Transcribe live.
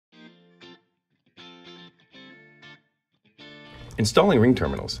Installing ring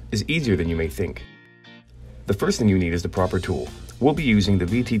terminals is easier than you may think. The first thing you need is the proper tool. We'll be using the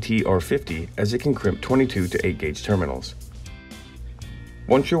VTT R50 as it can crimp 22 to 8 gauge terminals.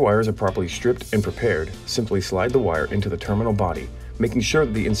 Once your wires are properly stripped and prepared, simply slide the wire into the terminal body, making sure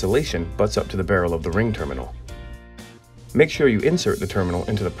that the insulation butts up to the barrel of the ring terminal. Make sure you insert the terminal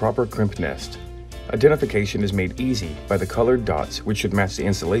into the proper crimp nest. Identification is made easy by the colored dots, which should match the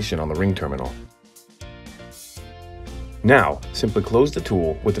insulation on the ring terminal. Now, simply close the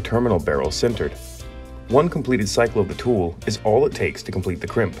tool with the terminal barrel centered. One completed cycle of the tool is all it takes to complete the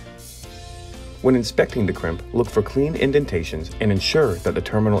crimp. When inspecting the crimp, look for clean indentations and ensure that the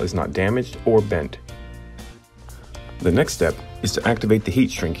terminal is not damaged or bent. The next step is to activate the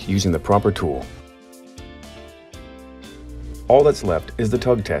heat shrink using the proper tool. All that's left is the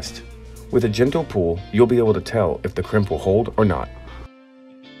tug test. With a gentle pull, you'll be able to tell if the crimp will hold or not.